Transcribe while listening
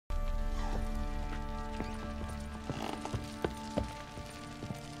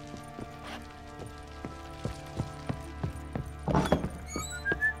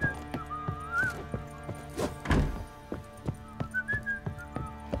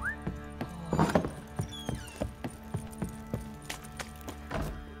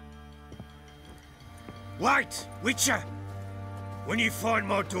Wait, Witcher! When you find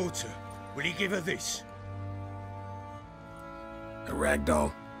my daughter, will you give her this? A rag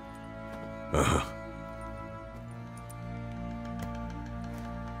doll? Uh-huh.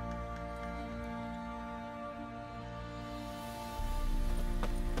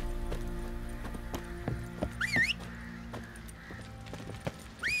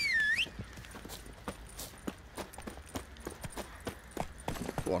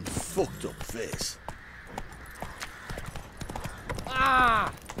 One fucked up face.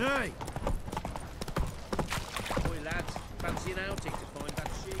 Ah! Hey! Boy, lads, fancy an outing to find that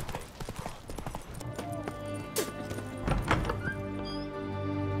sheep.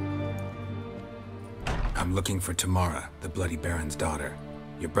 I'm looking for Tamara, the Bloody Baron's daughter.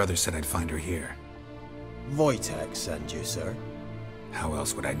 Your brother said I'd find her here. Wojtek sent you, sir. How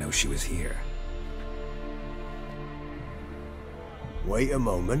else would I know she was here? Wait a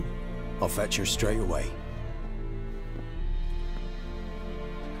moment. I'll fetch her straight away.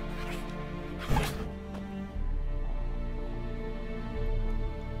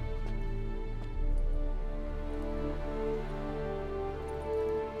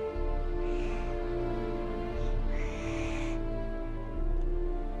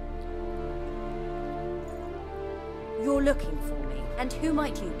 You're looking for me, and who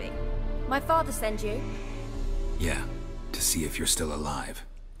might you be? My father sent you? Yeah, to see if you're still alive.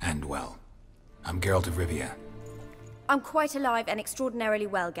 And well. I'm Geralt of Rivia. I'm quite alive and extraordinarily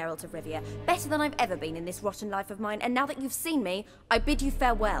well, Geralt of Rivia. Better than I've ever been in this rotten life of mine, and now that you've seen me, I bid you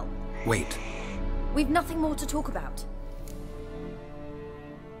farewell. Wait. We've nothing more to talk about.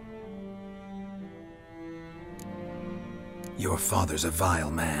 Your father's a vile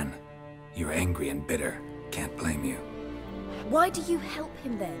man. You're angry and bitter. Can't blame you. Why do you help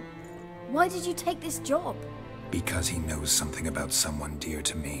him then? Why did you take this job? Because he knows something about someone dear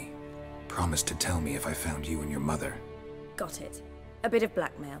to me. Promised to tell me if I found you and your mother. Got it. A bit of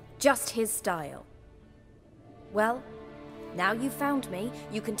blackmail. Just his style. Well, now you've found me,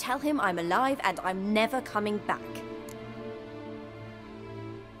 you can tell him I'm alive and I'm never coming back.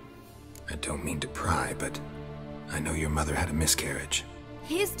 I don't mean to pry, but I know your mother had a miscarriage.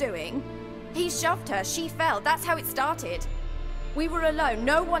 His doing? He shoved her, she fell, that's how it started. We were alone,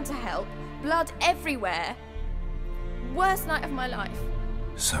 no one to help, blood everywhere. Worst night of my life.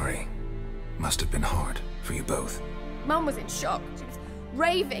 Sorry. Must have been hard for you both. Mum was in shock. She was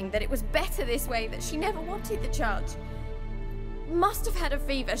raving that it was better this way, that she never wanted the child. Must have had a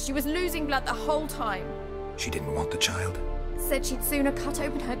fever. She was losing blood the whole time. She didn't want the child? Said she'd sooner cut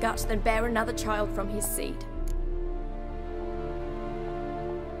open her gut than bear another child from his seed.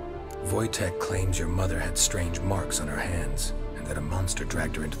 Wojtek claims your mother had strange marks on her hands, and that a monster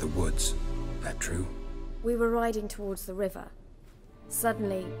dragged her into the woods. That true? We were riding towards the river.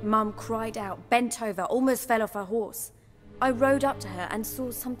 Suddenly, Mum cried out, bent over, almost fell off her horse. I rode up to her and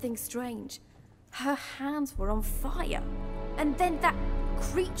saw something strange. Her hands were on fire. And then that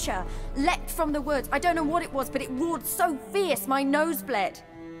creature leapt from the woods. I don't know what it was, but it roared so fierce my nose bled.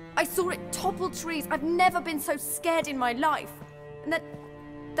 I saw it topple trees. I've never been so scared in my life. And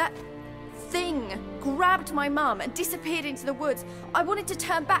that thing grabbed my mum and disappeared into the woods. I wanted to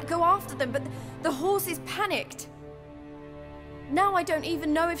turn back, go after them, but the horses panicked. Now I don't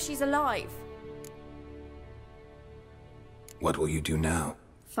even know if she's alive. What will you do now?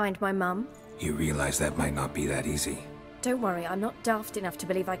 Find my mum. You realize that might not be that easy. Don't worry, I'm not daft enough to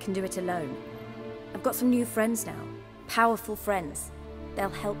believe I can do it alone. I've got some new friends now. Powerful friends. They'll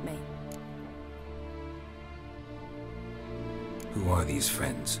help me. Who are these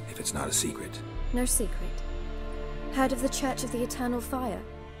friends, if it's not a secret? No secret. Heard of the Church of the Eternal Fire?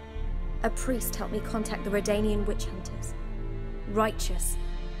 A priest helped me contact the REDengine witch hunters. Righteous,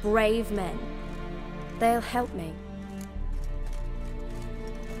 brave men. They'll help me.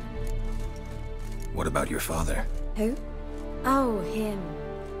 What about your father? Who? Oh, him.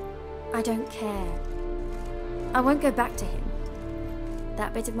 I don't care. I won't go back to him.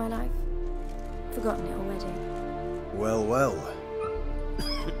 That bit of my life? Forgotten it already. Well, well.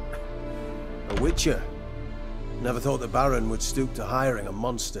 A witcher. Never thought the Baron would stoop to hiring a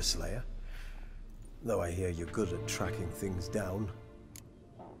monster slayer. Though I hear you're good at tracking things down.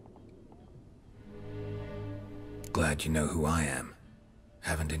 Glad you know who I am.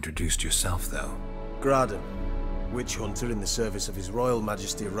 Haven't introduced yourself, though. Graden, witch hunter in the service of His Royal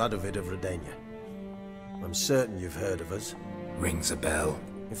Majesty Radovid of Redania. I'm certain you've heard of us. Rings a bell.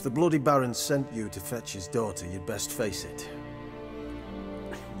 If the Bloody Baron sent you to fetch his daughter, you'd best face it.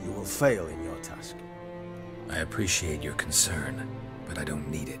 You will fail in your task. I appreciate your concern, but I don't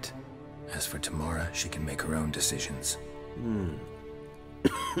need it. As for Tamara, she can make her own decisions.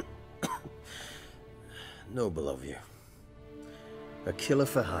 Noble of you. A killer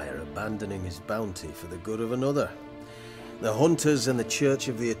for hire abandoning his bounty for the good of another. The hunters and the Church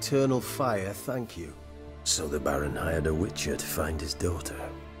of the Eternal Fire thank you. So the Baron hired a witcher to find his daughter.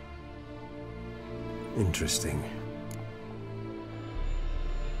 Interesting.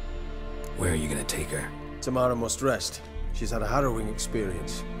 Where are you gonna take her? Tamara must rest. She's had a harrowing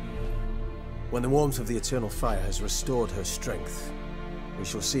experience. When the warmth of the Eternal Fire has restored her strength, we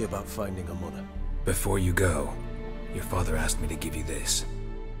shall see about finding her mother. Before you go, your father asked me to give you this.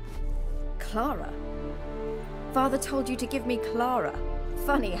 Clara? Father told you to give me Clara.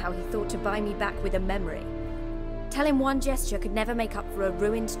 Funny how he thought to buy me back with a memory. Tell him one gesture could never make up for a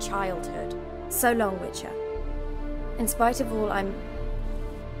ruined childhood. So long, Witcher. In spite of all, I'm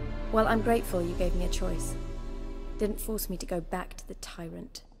grateful you gave me a choice. Didn't force me to go back to the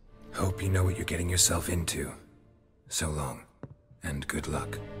tyrant. Hope you know what you're getting yourself into. So long, and good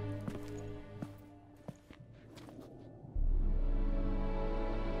luck.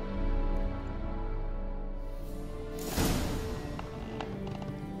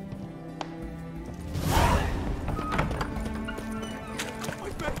 I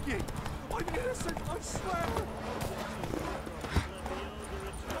beg you! I'm innocent, I swear!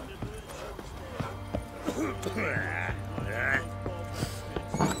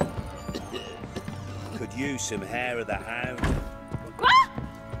 Could use some hair of the hound.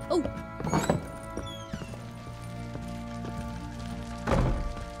 Oh!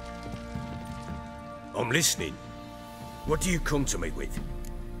 I'm listening. What do you come to me with?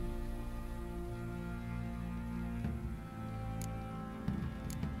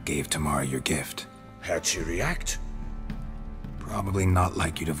 Gave Tamara your gift. How'd she react? Probably not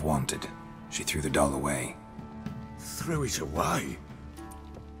like you'd have wanted. She threw the doll away. Threw it away?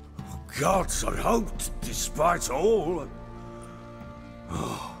 Oh, gods, I hoped, despite all.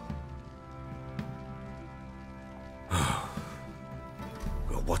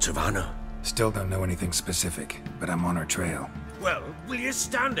 Well, what of Anna? Still don't know anything specific, but I'm on her trail. Well, will you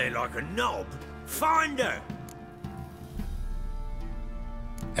stand there like a knob? Find her!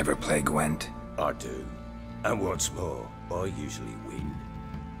 Ever play Gwent? I do. And what's more, I usually win.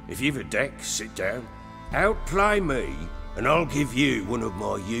 If you've a deck, sit down. Outplay me, and I'll give you one of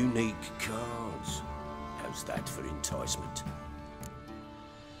my unique cards. How's that for enticement?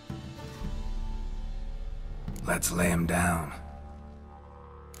 Let's lay him down.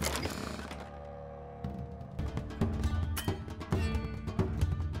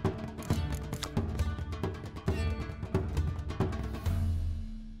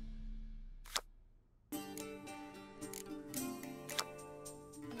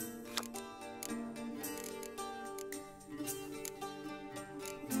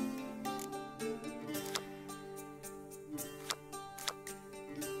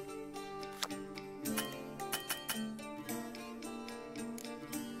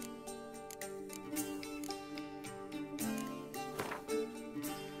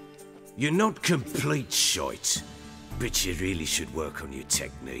 You're not complete shite, but you really should work on your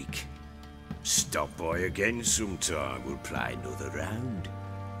technique. Stop by again sometime, we'll play another round.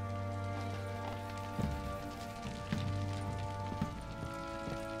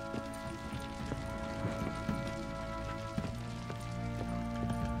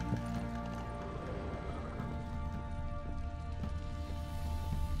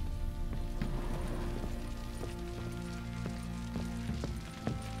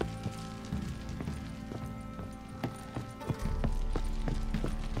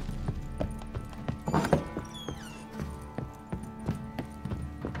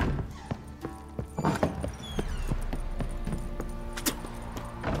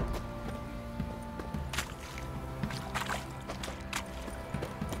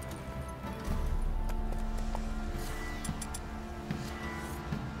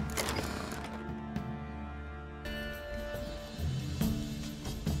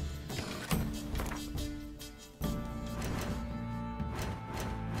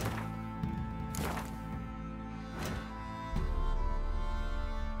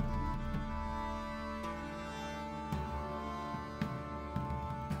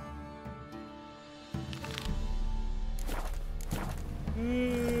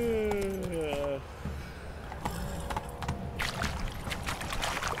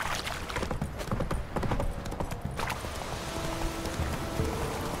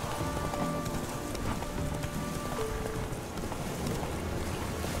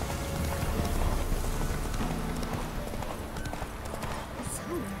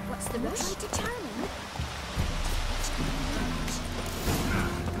 The rush to China?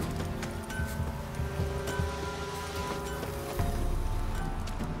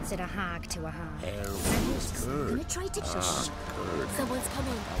 said a hag to a hag. I'm gonna try to Someone's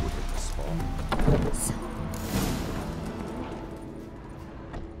coming. I would hit the spot. So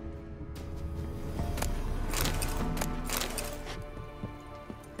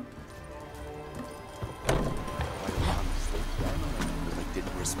They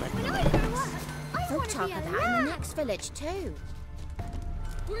didn't respect me. they'll talk of that in the next village too.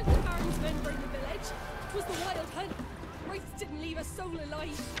 We're the Baron's men bring the village. 'Twas the wild hunt. Wraiths didn't leave a soul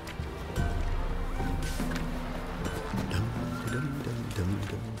alive.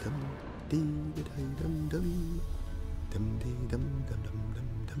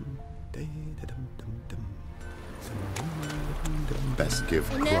 Best give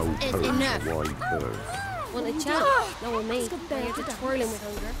Enough Crow is Perch enough. a wide berth. Want a chat? No one me. They're to twirling with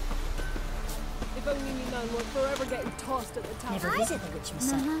hunger. If only me man were forever getting tossed at the top. Never visit the witch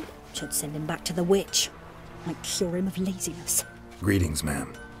myself. Should send him back to the witch. Might cure him of laziness. Greetings,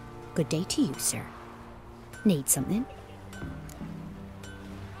 ma'am. Good day to you, sir. Need something?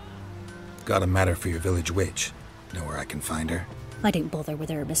 Got a matter for your village witch. Know where I can find her? I don't bother with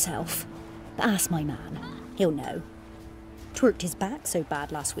her myself. But ask my man. He'll know. Twerked his back so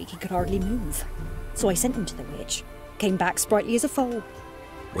bad last week he could hardly move. So I sent him to the witch. Came back sprightly as a foal.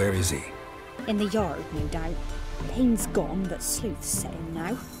 Where is he? In the yard, no doubt. Pain's gone, but sleuth's set in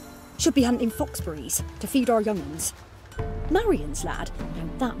now. Should be hunting foxberries to feed our young'uns. Marion's lad. Now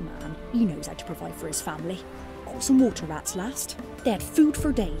that man, he knows how to provide for his family. Got some water rats last. They had food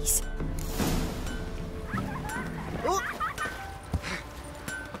for days.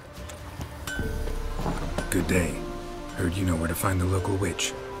 Good day. Heard you know where to find the local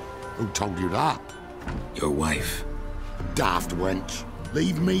witch. Who told you that? Your wife. Daft wench.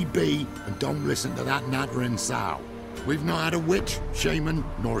 Leave me be and don't listen to that nattering sow. We've not had a witch, shaman,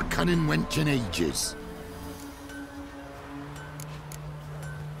 nor cunning wench in ages.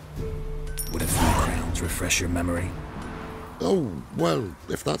 Would a few crowns refresh your memory? Oh, well,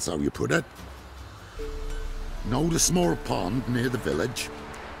 if that's how you put it. Know the small pond near the village?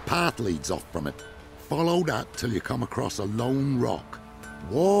 Path leads off from it. Follow that till you come across a lone rock.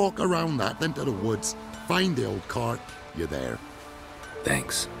 Walk around that into the woods, find the old cart, you're there.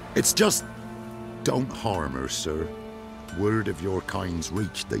 Thanks. It's just... don't harm her, sir. Word of your kind's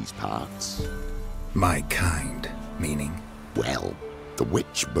reached these parts. My kind, meaning? Well, the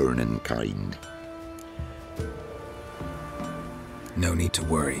witch-burning kind. No need to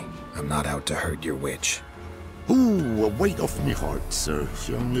worry. I'm not out to hurt your witch. Ooh, a weight off me heart, sir.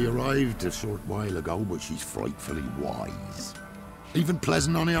 She only arrived a short while ago, but she's frightfully wise. Even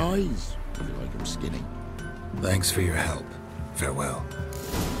pleasant on the eyes, if you like her skinny. Thanks for your help. Farewell.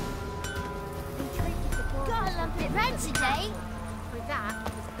 Got a lump it red today. With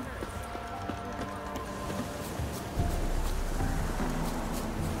that.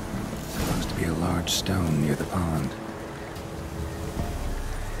 Supposed to be a large stone near the pond.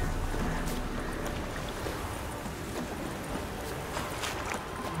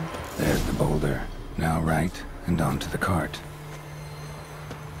 There's the boulder. Now right, and onto the cart.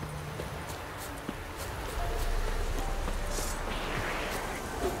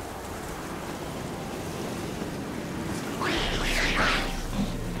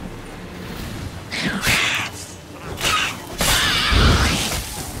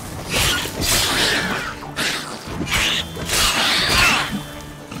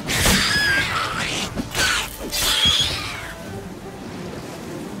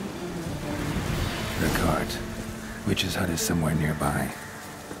 Witch's hut is somewhere nearby.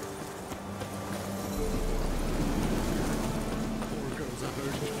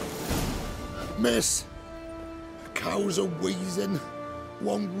 Miss, cows are wheezing,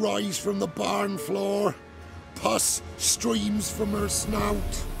 won't rise from the barn floor. Pus streams from her snout.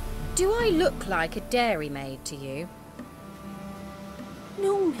 Do I look like a dairymaid to you?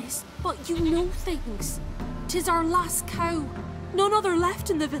 No, miss, but you know things. 'Tis our last cow. None other left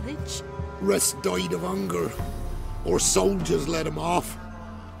in the village. Rest died of hunger. Or soldiers let him off.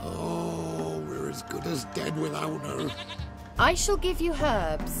 Oh, we're as good as dead without her. I shall give you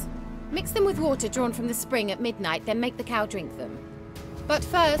herbs. Mix them with water drawn from the spring at midnight, then make the cow drink them. But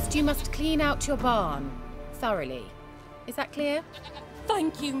first, you must clean out your barn. Thoroughly. Is that clear?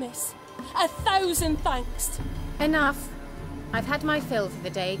 Thank you, miss. 1,000 thanks. Enough. I've had my fill for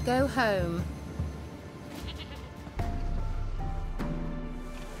the day. Go home.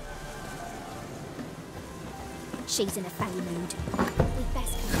 She's in a foul mood. We'd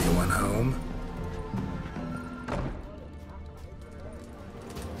best... Anyone home?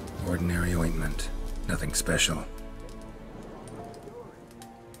 Ordinary ointment. Nothing special.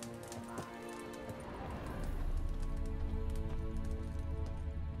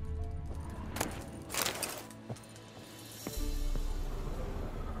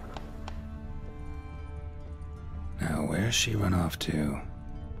 Where's she run off to?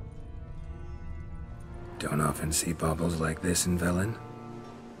 Don't often see baubles like this in Velen.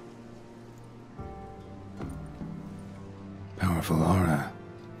 Powerful aura.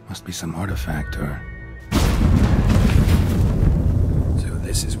 Must be some artifact or... So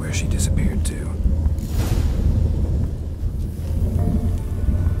this is where she disappeared to.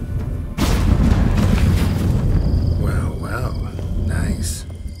 Well, well. Nice.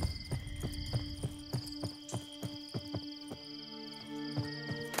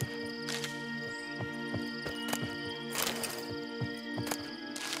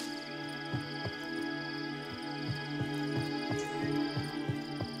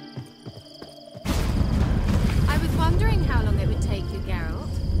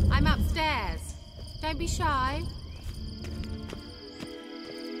 Don't be shy.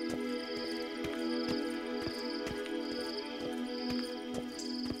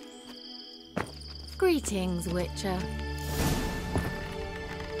 Greetings, Witcher.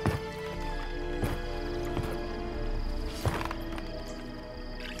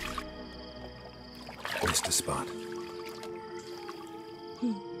 Missed a spot.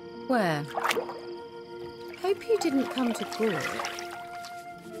 Where? Hope you didn't come to court.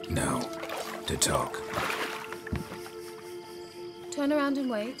 No. To talk. Turn around and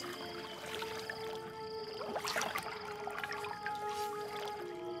wait.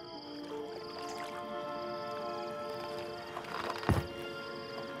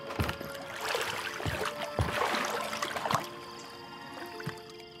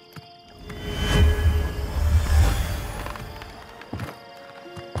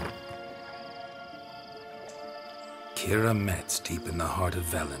 Kira Metz, deep in the heart of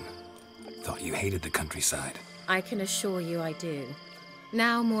Velen. Thought you hated the countryside. I can assure you I do.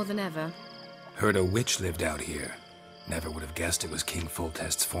 Now more than ever. Heard a witch lived out here. Never would have guessed it was King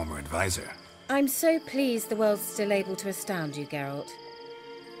Foltest's former advisor. I'm so pleased the world's still able to astound you, Geralt.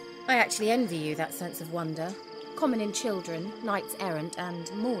 I actually envy you that sense of wonder. Common in children, knights errant,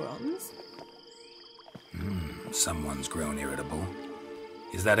 and morons. Someone's grown irritable.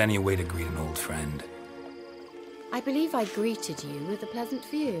 Is that any way to greet an old friend? I believe I greeted you with a pleasant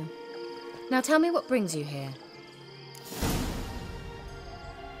view. Now tell me what brings you here.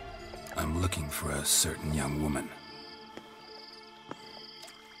 I'm looking for a certain young woman.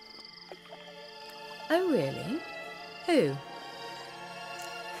 Oh, really? Who?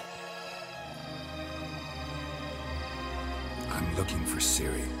 I'm looking for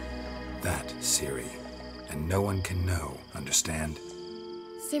Ciri. That Ciri. And no one can know, understand?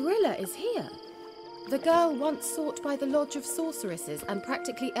 Cirilla is here. The girl once sought by the Lodge of Sorceresses, and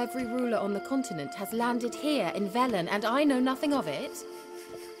practically every ruler on the continent has landed here in Velen, and I know nothing of it.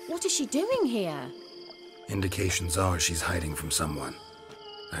 What is she doing here? Indications are she's hiding from someone.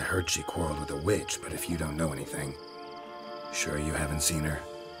 I heard she quarreled with a witch, but if you don't know anything... Sure you haven't seen her?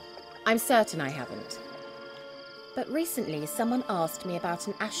 I'm certain I haven't. But recently someone asked me about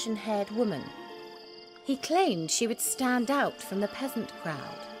an ashen-haired woman. He claimed she would stand out from the peasant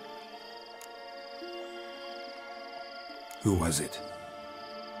crowd. Who was it?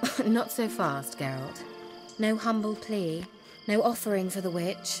 Not so fast, Geralt. No humble plea, no offering for the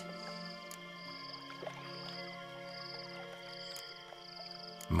witch.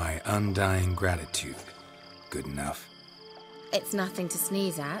 My undying gratitude. Good enough. It's nothing to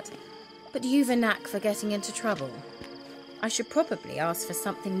sneeze at, but you've a knack for getting into trouble. I should probably ask for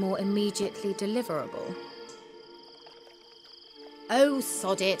something more immediately deliverable. Oh,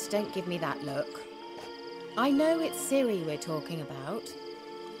 sod it, don't give me that look. I know it's Ciri we're talking about.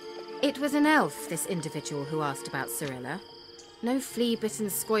 It was an elf, this individual who asked about Cirilla. No flea-bitten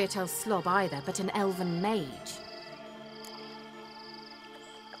Scoia'tael slob either, but an elven mage.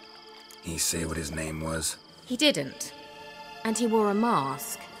 He say what his name was? He didn't. And he wore a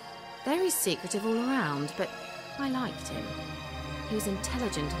mask. Very secretive all around, but I liked him. He was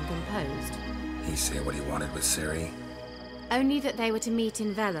intelligent and composed. He say what he wanted with Ciri? Only that they were to meet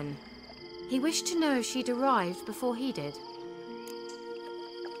in Velen. He wished to know if she'd arrived before he did.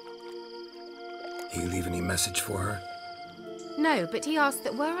 He leave any message for her? No, but he asked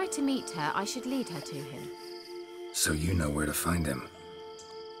that were I to meet her, I should lead her to him. So you know where to find him?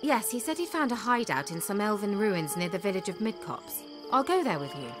 Yes, he said he'd found a hideout in some elven ruins near the village of Midcopse. I'll go there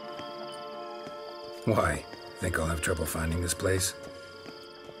with you. Why? Think I'll have trouble finding this place?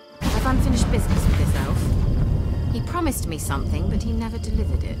 I've unfinished business with this elf. He promised me something, but he never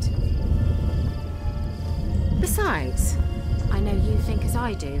delivered it. Besides, I know you think as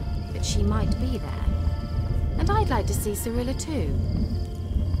I do, that she might be there. And I'd like to see Cirilla too.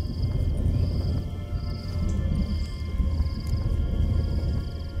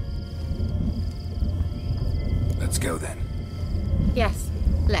 Let's go then. Yes,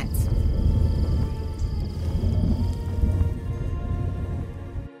 let's.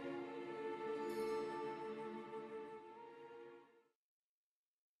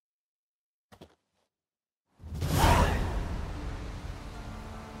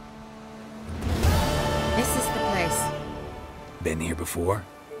 This is the place. Been here before?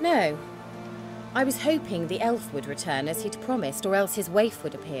 No. I was hoping the elf would return as he'd promised, or else his waif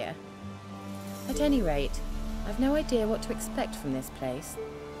would appear. At any rate, I've no idea what to expect from this place.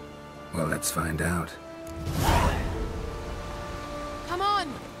 Well, let's find out. Come on!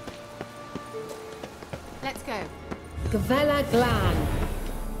 Let's go. Gavella Glan.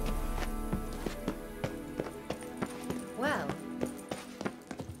 Well.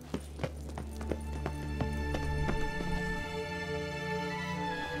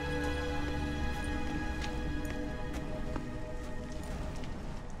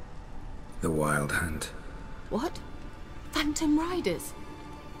 The Wild Hunt. What? Phantom Riders?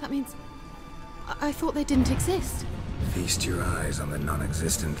 That means... I thought they didn't exist. Feast your eyes on the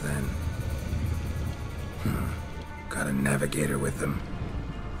non-existent, then. Got a navigator with them.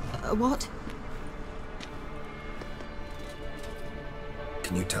 What?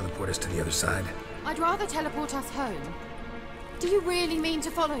 Can you teleport us to the other side? I'd rather teleport us home. Do you really mean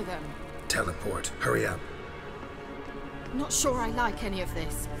to follow them? Teleport. Hurry up. Not sure I like any of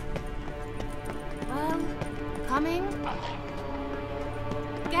this. Well, coming?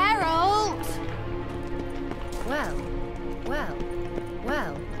 Geralt! Well.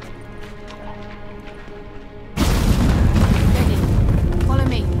 Ready. Follow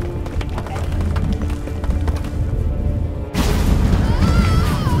me.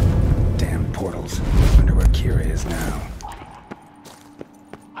 Damn portals. Wonder where Kira is now.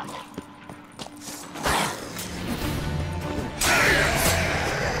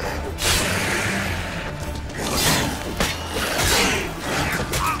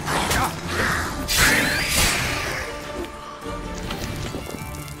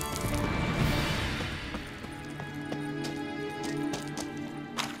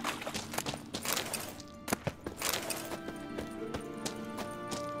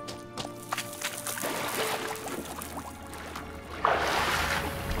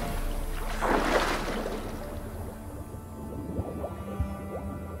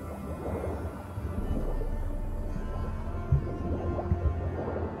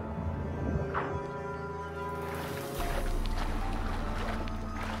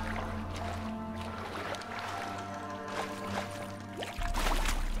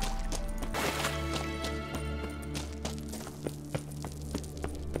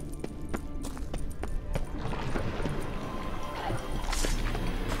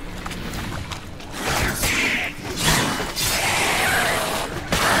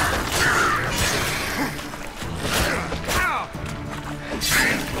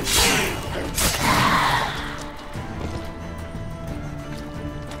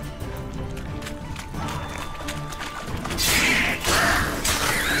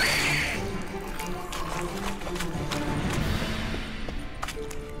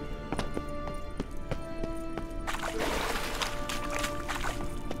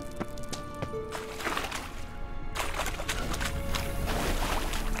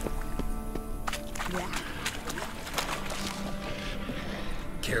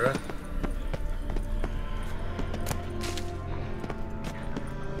 Kira?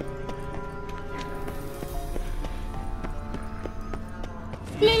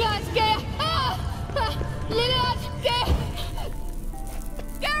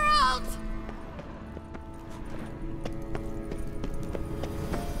 Geralt!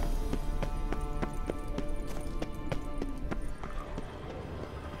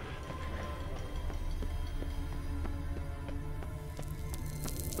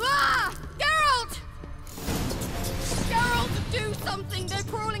 Geralt! Geralt, do something! They're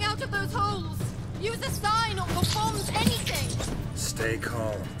crawling out of those holes! Use a sign or bombs, anything! Stay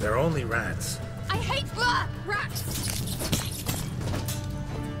calm. They're only rats. I hate rats!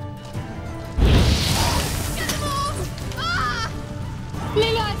 Get them all!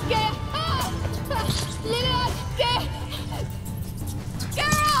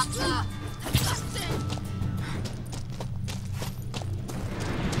 Geralt! That's it!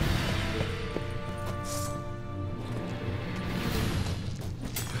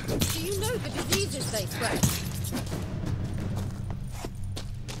 Do you know the diseases they spread?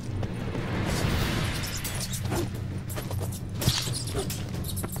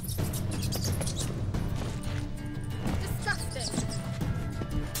 Disgusting.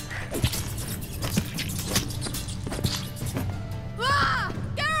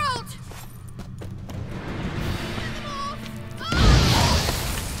 Geralt!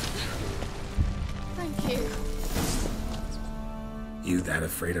 You that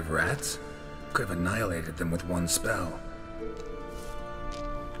afraid of rats? Could have annihilated them with one spell.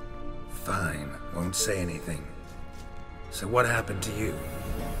 Fine, won't say anything. So what happened to you?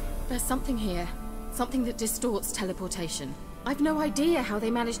 There's something here. Something that distorts teleportation. I've no idea how they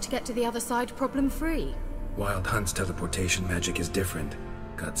managed to get to the other side problem-free. Wild Hunt's teleportation magic is different.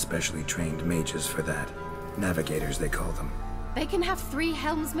 Got specially trained mages for that. Navigators, they call them. They can have 3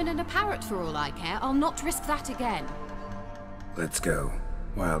 helmsmen and a parrot for all I care. I'll not risk that again. Let's go.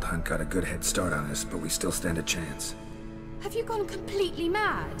 Wild Hunt got a good head start on us, but we still stand a chance. Have you gone completely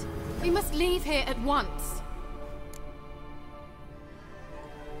mad? We must leave here at once.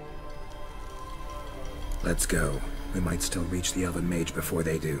 Let's go. We might still reach the elven mage before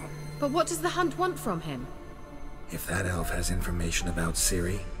they do. But what does the Hunt want from him? If that elf has information about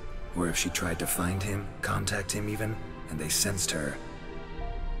Ciri, or if she tried to find him, contact him even, and they sensed her.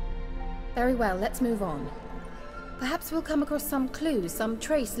 Very well, let's move on. Perhaps we'll come across some clues, some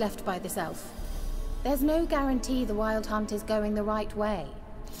trace left by this elf. There's no guarantee the Wild Hunt is going the right way.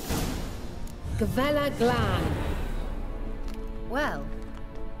 Gavella Glan. Well.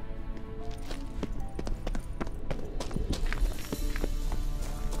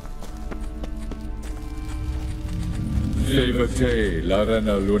 Levate,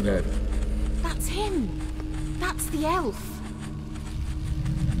 Larena Lunet. That's him! That's the elf!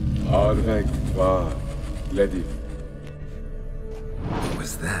 Arvek va, Ledi. What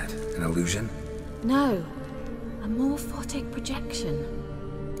was that? An illusion? No. A morphotic projection.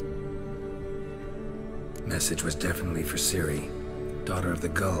 Message was definitely for Ciri, daughter of the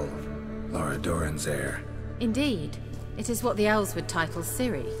Gull, Lara Doran's heir. Indeed. It is what the elves would title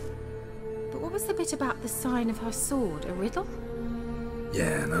Ciri. But what was the bit about the sign of her sword? A riddle?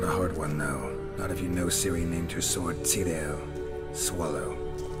 Yeah, not a hard one though. Not if you know Ciri named her sword Tireo, Swallow.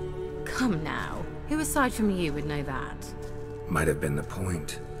 Come now. Who aside from you would know that? Might have been the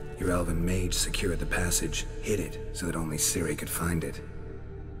point. Your elven mage secured the passage, hid it, so that only Ciri could find it.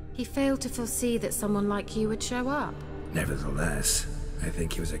 He failed to foresee that someone like you would show up. Nevertheless, I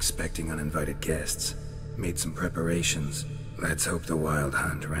think he was expecting uninvited guests. Made some preparations. Let's hope the Wild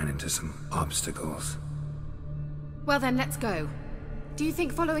Hunt ran into some obstacles. Well then, let's go. Do you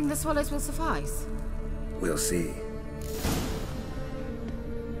think following the swallows will suffice? We'll see.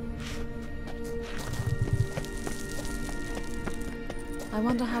 I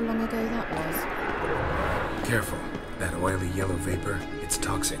wonder how long ago that was. Careful. That oily yellow vapor, it's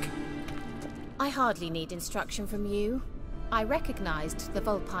toxic. I hardly need instruction from you. I recognized the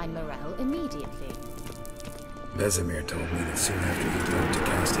Vulpine Morel immediately. Vesemir told me that soon after he learned to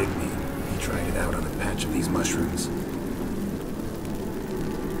cast Igni, he tried it out on a patch of these mushrooms.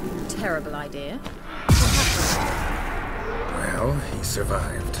 Terrible idea. Well, he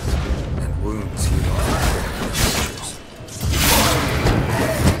survived. And wounds healed off.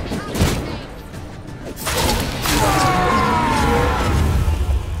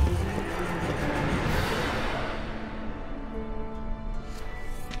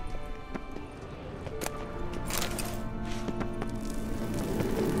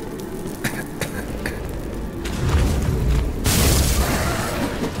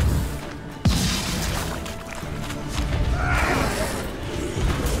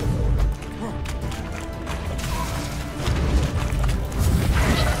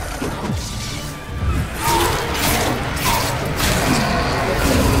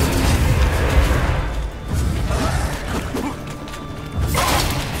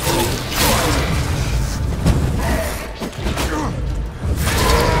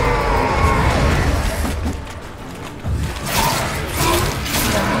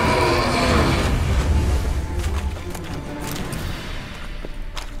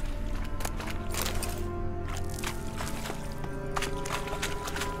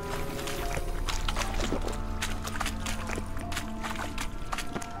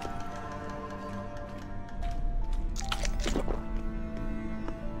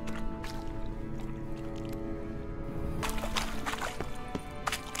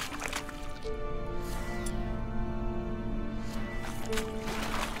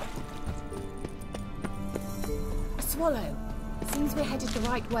 Swallow. Seems we're headed the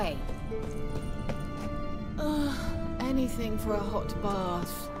right way. Anything for a hot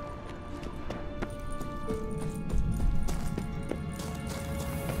bath.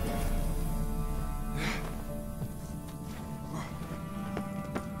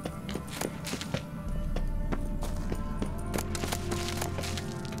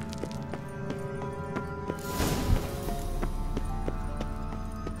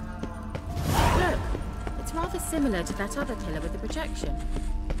 Similar to that other pillar with the projection.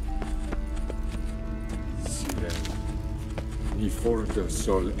 ni forte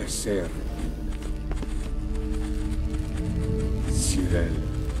sol esser. Cyril,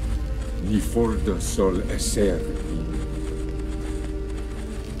 ni forte sol esser.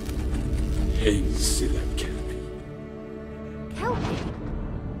 Ein silla kelpie. Kelpie?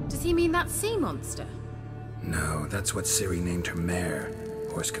 Does he mean that sea monster? No, that's what Ciri named her mare.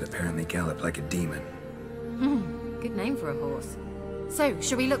 Horse could apparently gallop like a demon. Good name for a horse. So,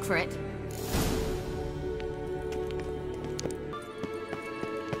 shall we look for it?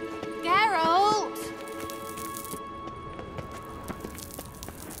 Geralt!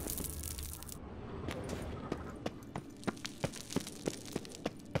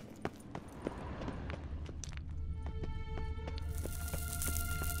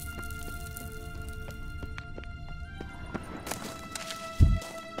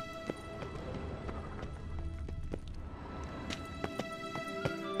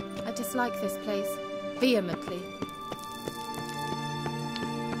 I dislike this place vehemently.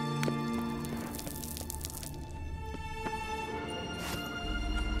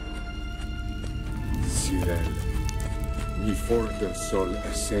 Cyril, ni forte sol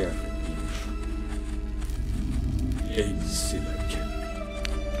esser. Ein silla kelpie.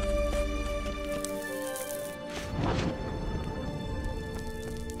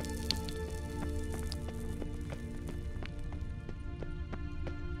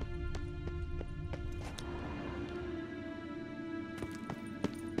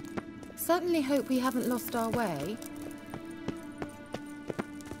 Certainly hope we haven't lost our way.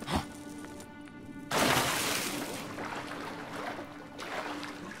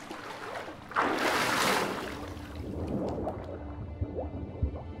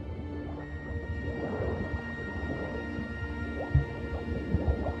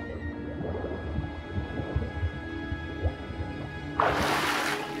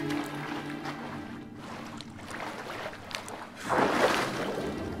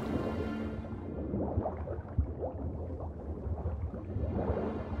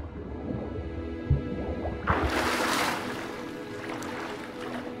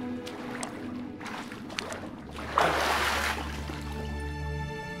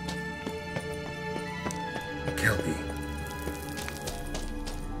 Kelpie.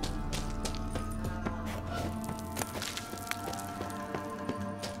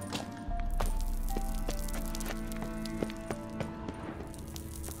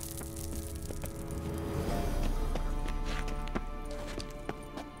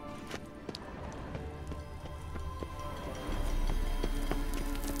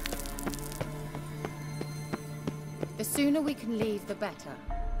 The sooner we can leave, the better.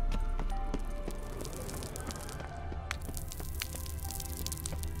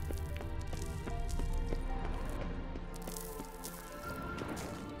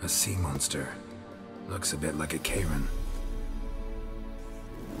 A sea monster. Looks a bit like a Karen.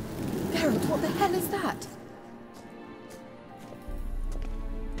 Geralt, what the hell is that?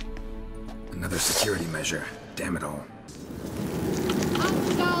 Another security measure. Damn it all.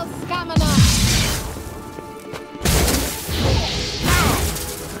 Ungal Scamina!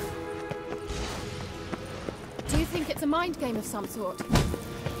 Do you think it's a mind game of some sort? And can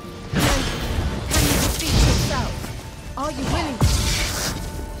you defeat yourself? Are you willing to?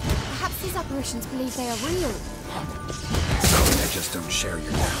 Perhaps these apparitions believe they are real. Sorry, I just don't share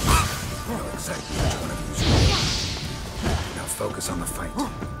your doubts. I know exactly which one of you's real. Now focus on the fight.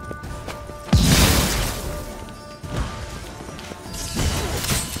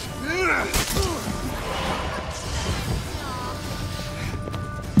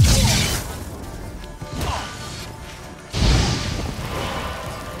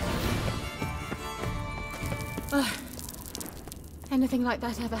 Anything like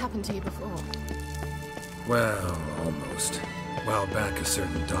that ever happened to you before? Well, almost. A while back, a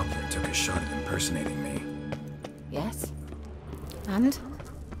certain Doppler took a shot at impersonating me. Yes. And?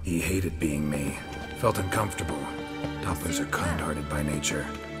 He hated being me. Felt uncomfortable. Dopplers are kind-hearted by nature.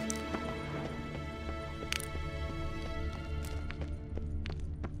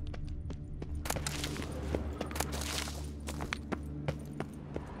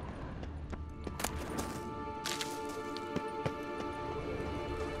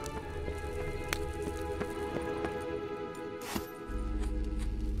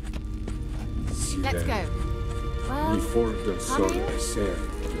 Let's go. Well, Ni forte sol honey? esser.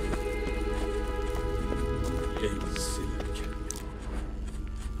 Ein silla kelpie.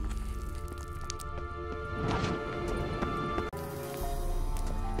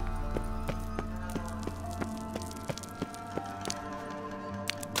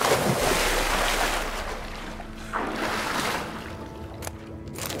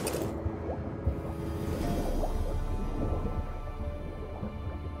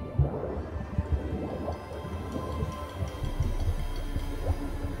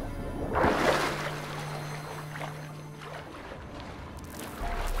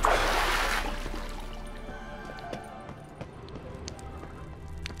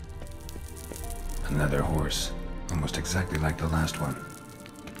 Another horse. Almost exactly like the last one.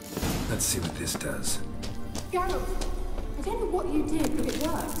 Let's see what this does. Geralt, I don't know what you did, but it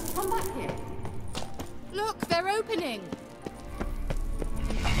worked. Come back here. Look, they're opening.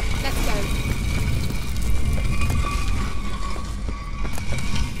 Let's go.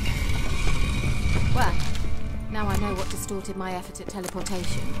 Well, now I know what distorted my effort at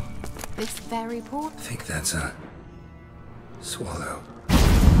teleportation. This very port. I think that's a swallow.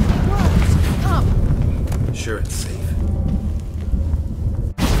 It worked. Come. Sure, it's safe.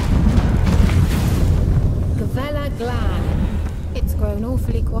 Gavella Glan. It's grown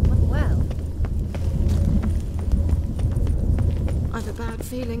awfully quite well. I've a bad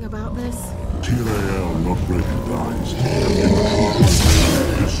feeling about this. TRAL not recognized.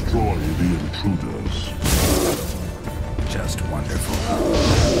 Destroy the intruders. Just wonderful.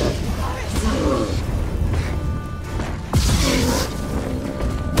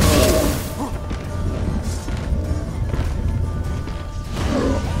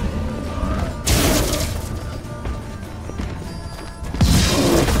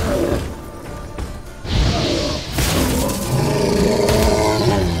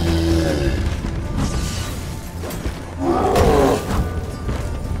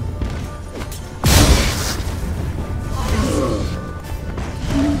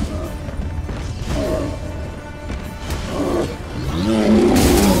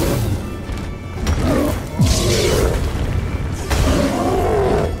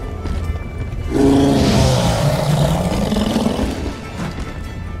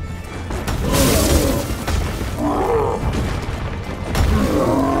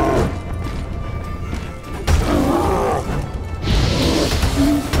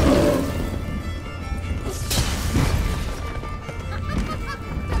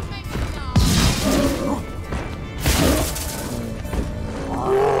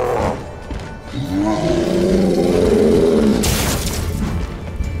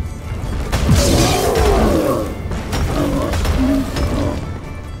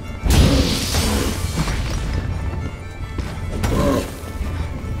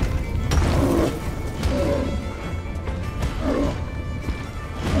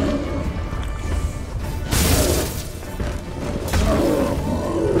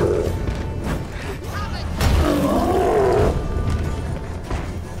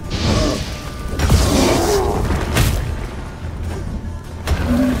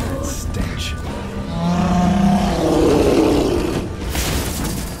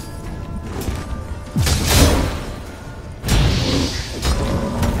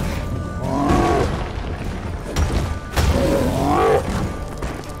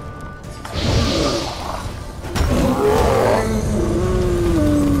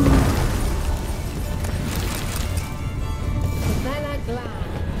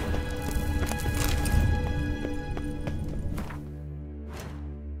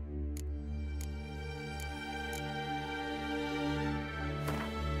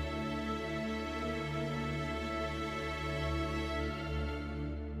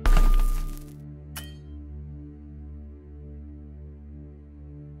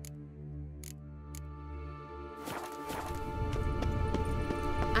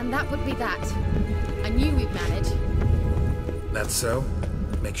 And that would be that. I knew we'd manage. That's so?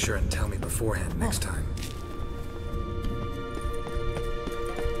 Make sure and tell me beforehand next time.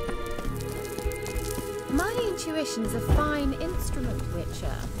 My intuition's a fine instrument,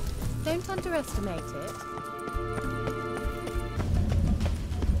 Witcher. Don't underestimate it.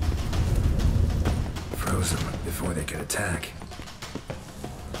 Froze them before they could attack.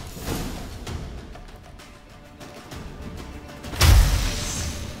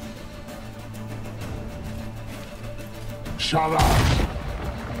 Shut up!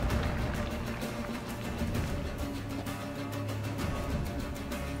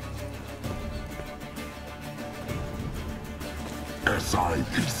 Esai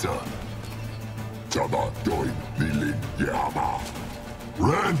Isa. Tada doin bilin yama.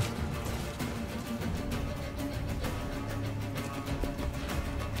 Ren!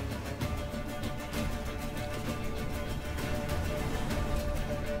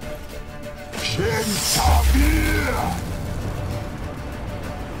 Shentabir!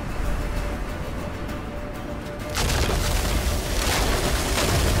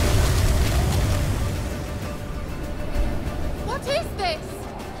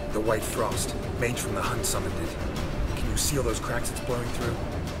 The white frost. Mage from the Hun summoned it. Can you see all those cracks it's blowing through?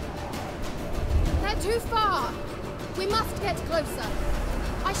 They're too far. We must get closer.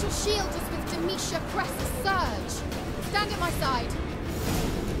 I shall shield us with Demetia Cress's surge. Stand at my side.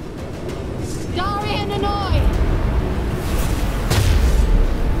 Darian and I!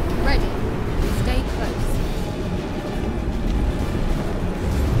 Ready. Stay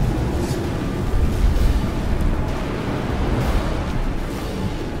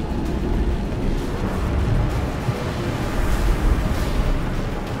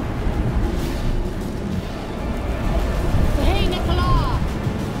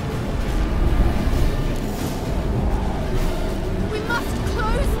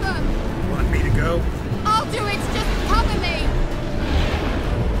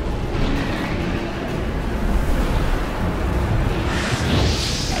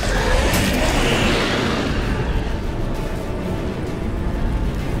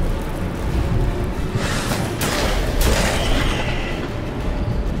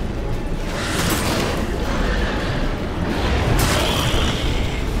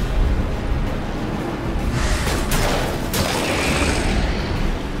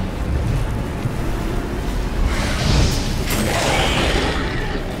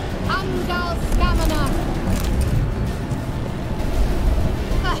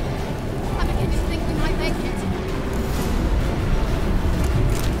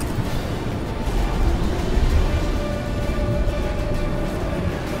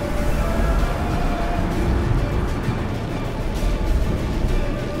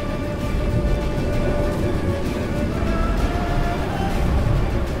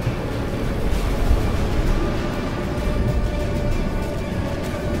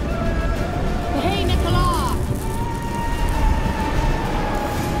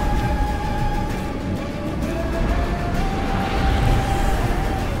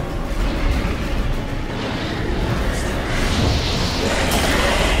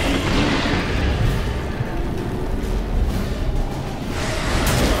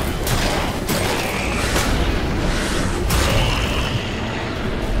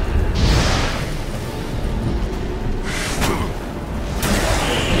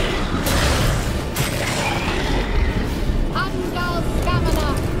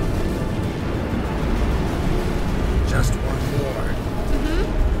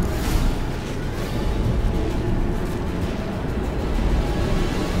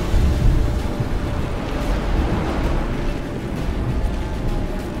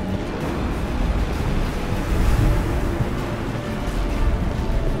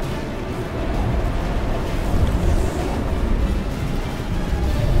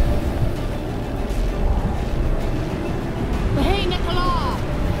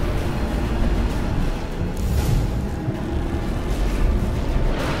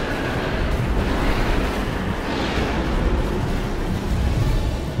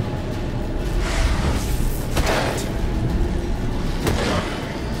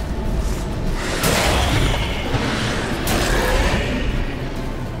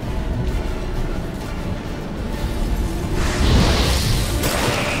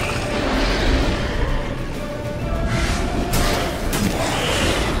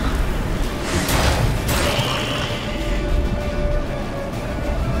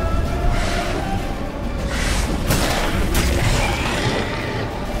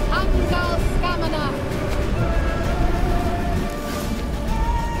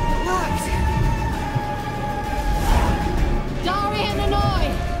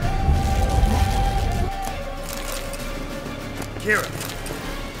Kira!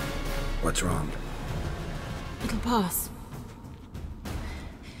 What's wrong? It'll pass.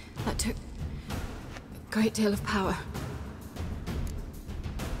 That took a great deal of power.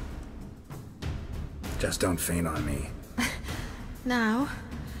 Just don't faint on me. Now,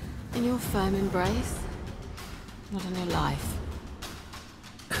 in your firm embrace, not a new life.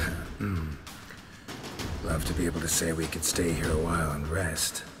 Love to be able to say we could stay here a while and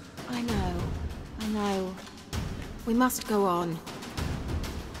rest. I know. We must go on.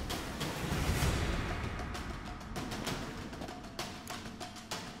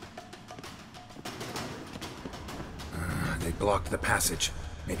 They blocked the passage.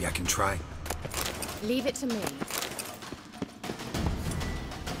 Maybe I can try. Leave it to me.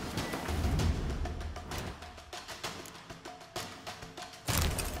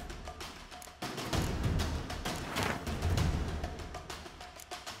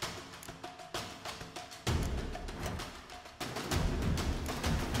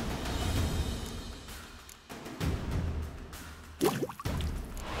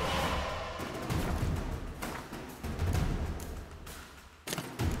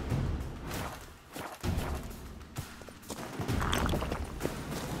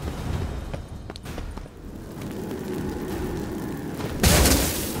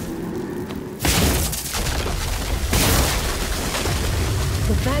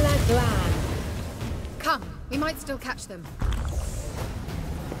 Come, we might still catch them.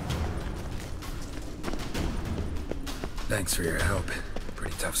 Thanks for your help.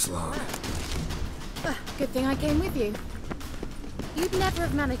 Pretty tough slog. Good thing I came with you. You'd never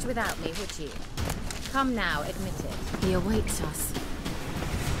have managed without me, would you? Come now, admit it. He awaits us.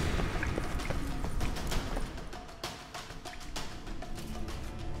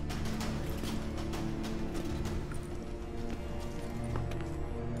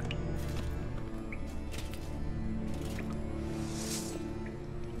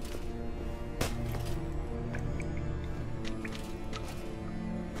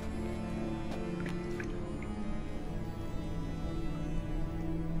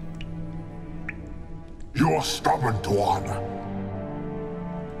 You're stubborn, Tuan.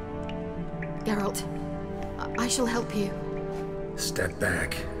 Geralt, I shall help you. Step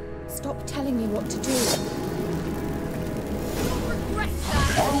back. Stop telling me what to do.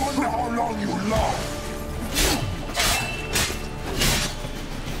 I wonder how long you last.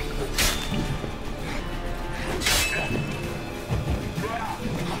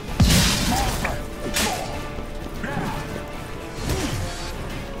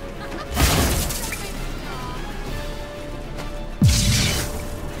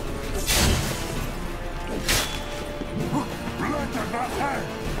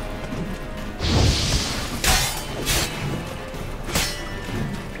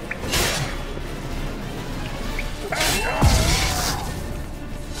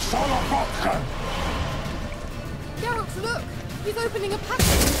 Geralt, look! He's opening a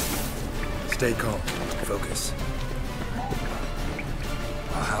passage! Stay calm. Focus.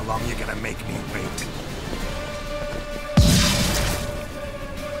 Well, how long you gonna make me wait?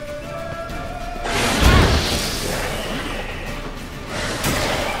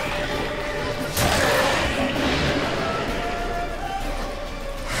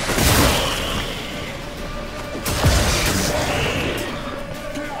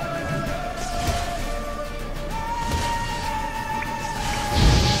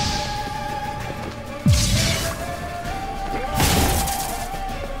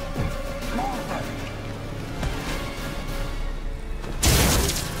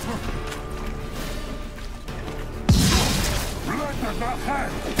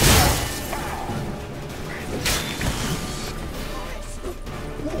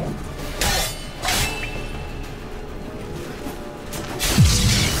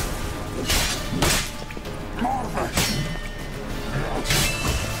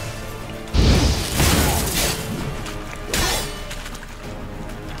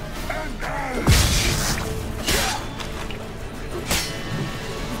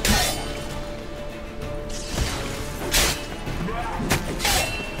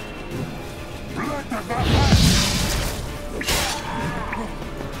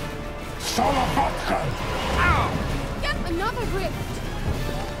 Get another rift!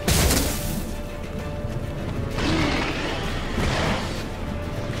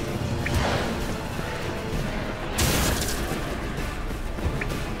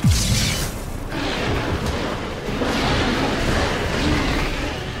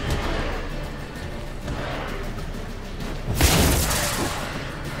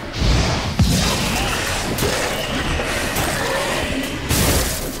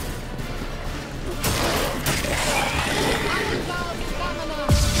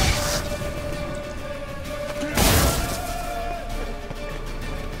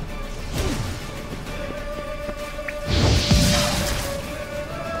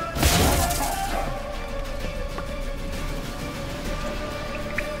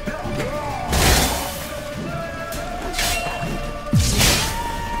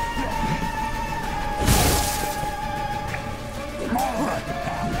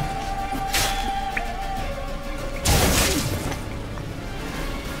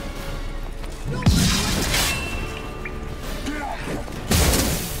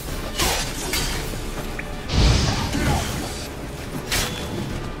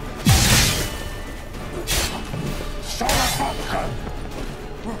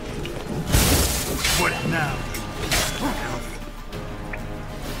 What now?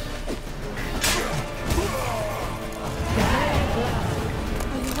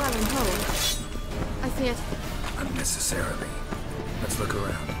 Are you well and whole? I see it. Unnecessarily. Let's look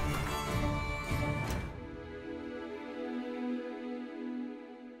around.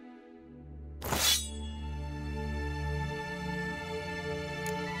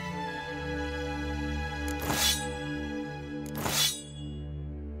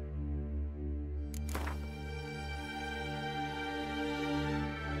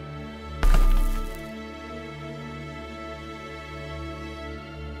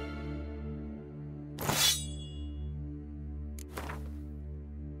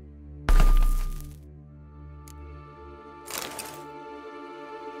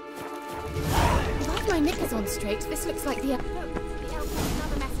 My knickers on straight. This looks like the... Look, the elf has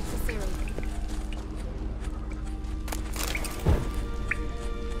another message for Cyril.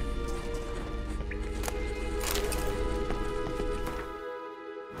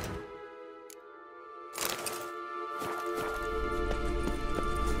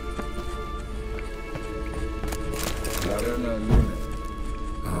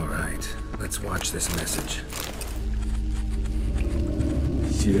 All right, let's watch this message.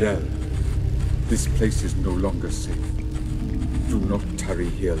 Cyril, this place is no longer safe. Do not tarry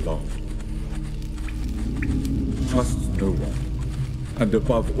here long. Trust no one. And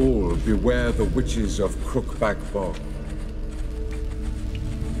above all, beware the witches of Crookback Bog.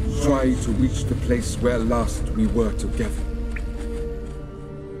 Try to reach the place where last we were together.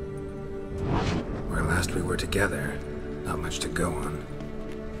 Where last we were together, not much to go on.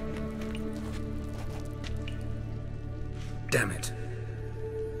 Damn it.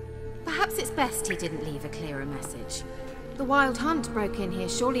 Perhaps it's best he didn't leave a clearer message. The Wild Hunt broke in here.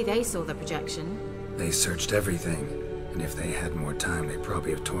 Surely they saw the projection. They searched everything, and if they had more time, they'd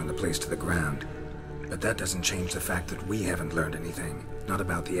probably have torn the place to the ground. But that doesn't change the fact that we haven't learned anything. Not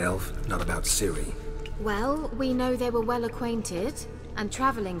about the elf, not about Ciri. Well, we know they were well acquainted and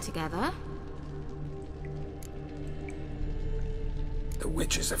traveling together. The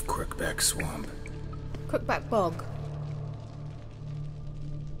witches of Crookback Swamp. Crookback Bog.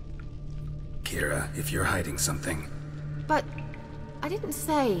 Kira, if you're hiding something... But I didn't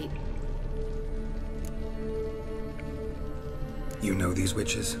say... You know these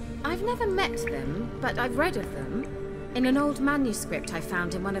witches? I've never met them, but I've read of them. In an old manuscript I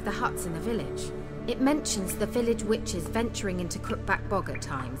found in one of the huts in the village. It mentions the village witches venturing into Crookback Bog at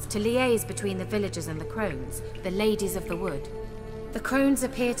times to liaise between the villagers and the crones, the ladies of the wood. The crones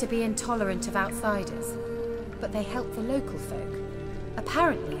appear to be intolerant of outsiders, but they help the local folk.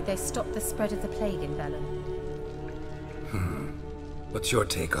 Apparently, they stopped the spread of the plague in Velen. What's your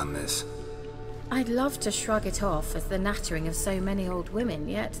take on this? I'd love to shrug it off as the nattering of so many old women,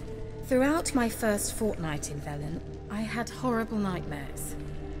 yet throughout my first fortnight in Velen, I had horrible nightmares.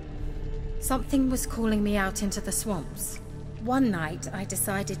 Something was calling me out into the swamps. One night, I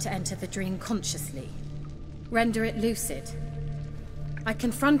decided to enter the dream consciously, render it lucid. I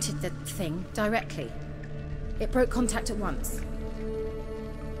confronted the thing directly. It broke contact at once.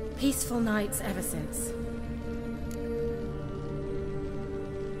 Peaceful nights ever since.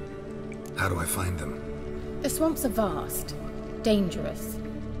 How do I find them? The swamps are vast, dangerous,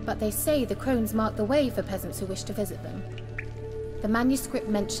 but they say the crones mark the way for peasants who wish to visit them. The manuscript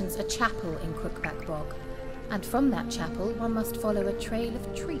mentions a chapel in Crookback Bog, and from that chapel one must follow a trail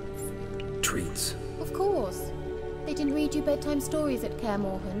of treats. Treats? Of course. They didn't read you bedtime stories at Kaer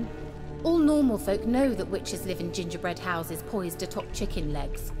Morhen. All normal folk know that witches live in gingerbread houses poised atop chicken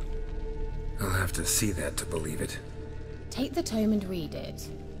legs. I'll have to see that to believe it. Take the tome and read it.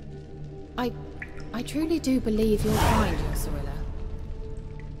 I truly do believe you'll find your Cyrilla.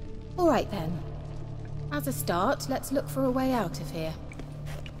 All right then. As a start, let's look for a way out of here.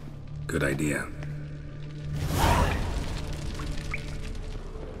 Good idea.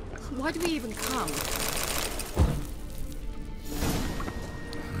 Why do we even come?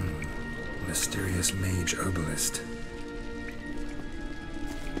 Mysterious mage herbalist.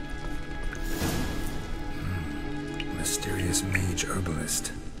 Mysterious mage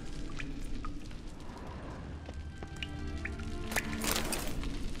herbalist.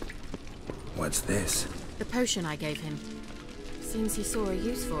 What's this? The potion I gave him. Seems he saw a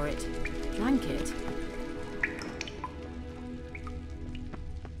use for it. Drank it.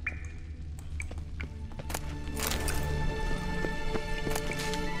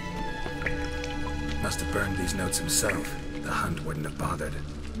 Must have burned these notes himself. The Hunt wouldn't have bothered.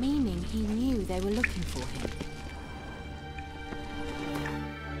 Meaning he knew they were looking for him.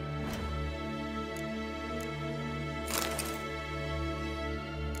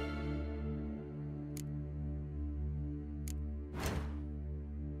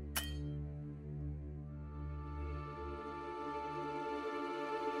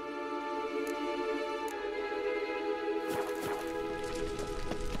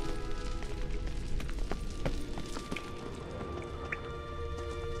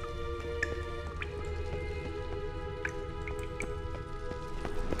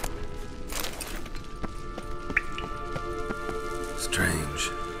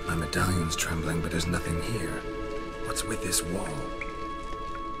 medallion's trembling, but there's nothing here. What's with this wall?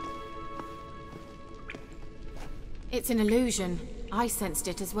 It's an illusion. I sensed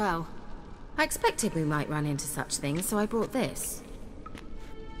it as well. I expected we might run into such things, so I brought this.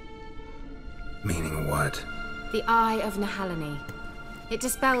 Meaning what? The Eye of Nehaleni. It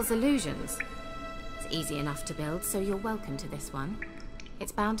dispels illusions. It's easy enough to build, so you're welcome to this one.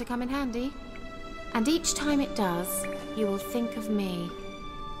 It's bound to come in handy. And each time it does, you will think of me.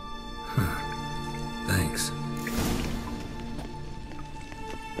 Thanks.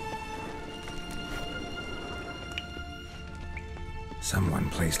 Someone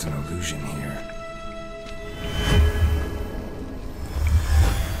placed an illusion here.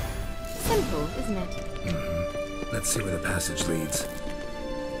 Simple, isn't it? Mm-hmm. Let's see where the passage leads.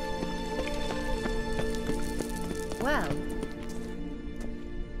 Well.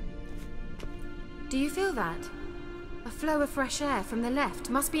 Do you feel that? A flow of fresh air from the left.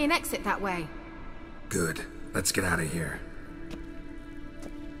 Must be an exit that way. Good. Let's get out of here.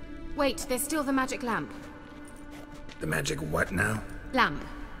 Wait, there's still the magic lamp. The magic what now? Lamp.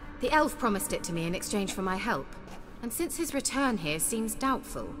 The elf promised it to me in exchange for my help. And since his return here seems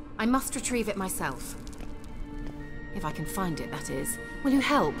doubtful, I must retrieve it myself. If I can find it, that is. Will you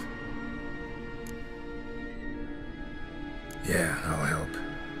help? Yeah, I'll help.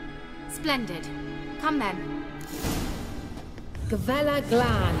 Splendid. Come then. Gavella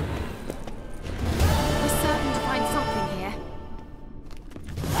Glan. We're certain to find something here.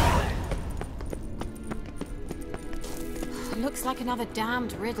 Looks like another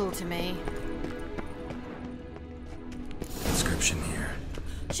damned riddle to me. Inscription here.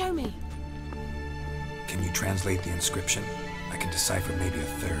 Show me. Can you translate the inscription? I can decipher maybe a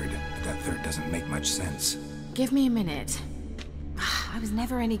third, but that third doesn't make much sense. Give me a minute. I was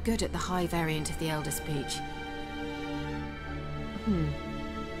never any good at the high variant of the Elder Speech.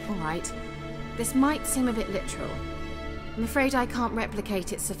 Alright. This might seem a bit literal. I'm afraid I can't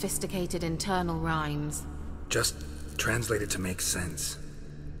replicate its sophisticated internal rhymes. Just translate it to make sense.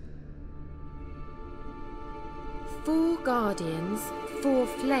 4 guardians, 4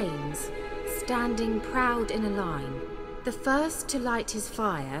 flames, standing proud in a line. The first to light his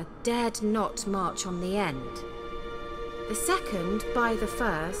fire dared not march on the end. The second, by the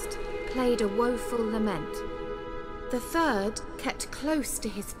first, played a woeful lament. The third kept close to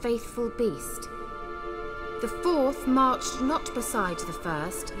his faithful beast. The fourth marched not beside the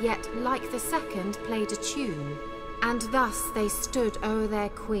first, yet, like the second, played a tune. And thus they stood o'er their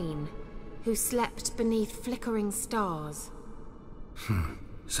queen, who slept beneath flickering stars.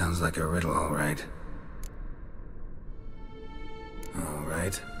 Sounds like a riddle, all right. All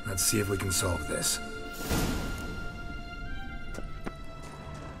right, let's see if we can solve this.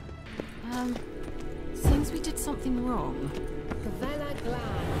 Seems we did something wrong. Gavella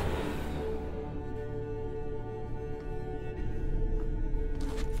Glan.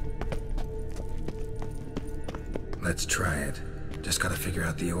 Let's try it. Just gotta figure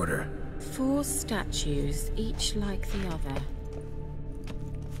out the order. 4 statues, each like the other.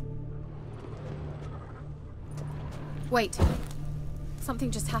 Wait.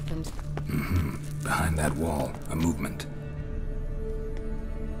 Something just happened. Behind that wall, a movement.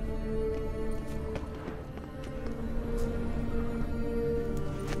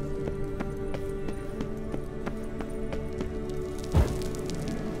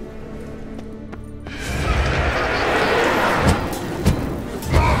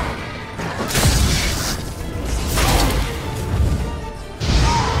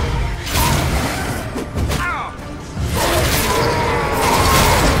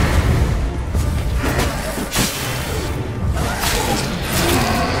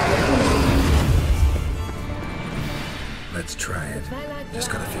 Let's try it. Just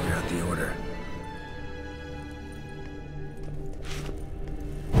gotta figure out the order.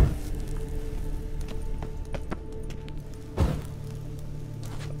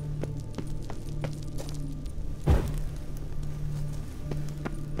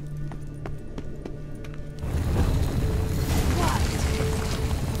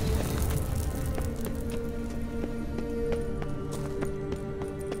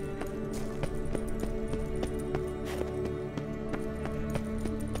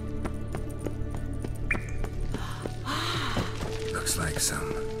 Looks like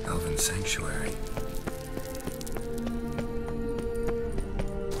some elven sanctuary.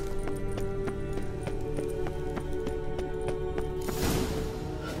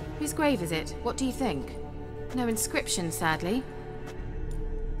 Whose grave is it? What do you think? No inscription, sadly.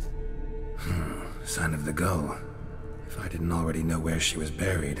 Sign of the gull. If I didn't already know where she was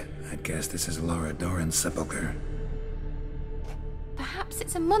buried, I'd guess this is Laura Doran's sepulchre. Perhaps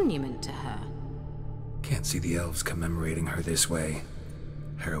Perhaps it's a monument to her. Can't see the elves commemorating her this way.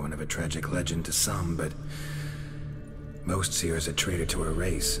 Heroine of a tragic legend to some, but most see her as a traitor to her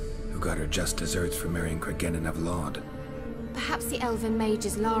race, who got her just desserts for marrying Cregennan of Laud. Perhaps the elven mage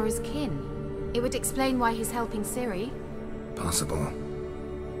is Lara's kin. It would explain why he's helping Ciri. Possible.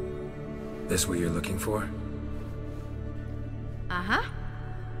 This what you're looking for? Uh-huh.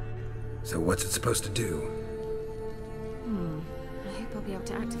 So what's it supposed to do? I hope I'll be able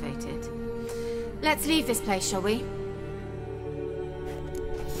to activate it. Let's leave this place, shall we?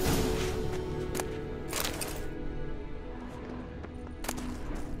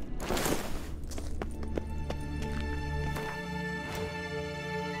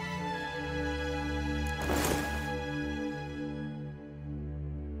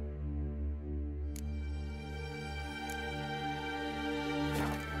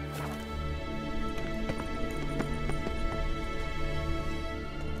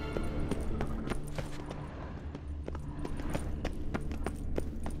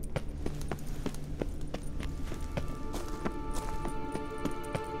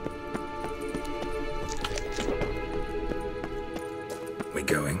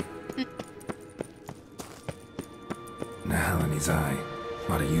 Going. Nahal in his eye.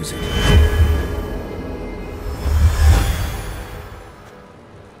 Ought to use it.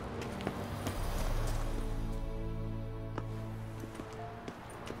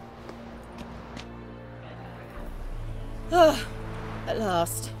 At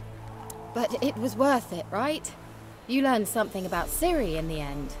last. But it was worth it, right? You learned something about Ciri in the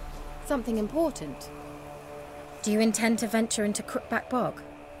end. Something important. Do you intend to venture into Crookback Bog?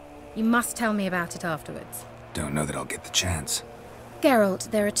 You must tell me about it afterwards. Don't know that I'll get the chance.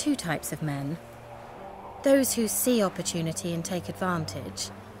 Geralt, there are two types of men. Those who see opportunity and take advantage,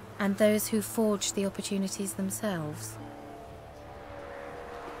 and those who forge the opportunities themselves.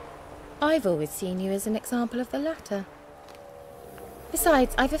 I've always seen you as an example of the latter.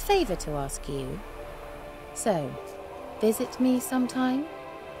 Besides, I've a favour to ask you. So, visit me sometime?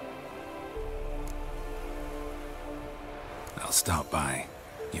 I'll stop by.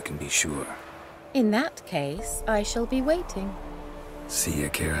 You can be sure. In that case, I shall be waiting. See ya,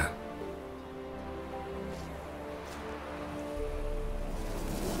 Kira.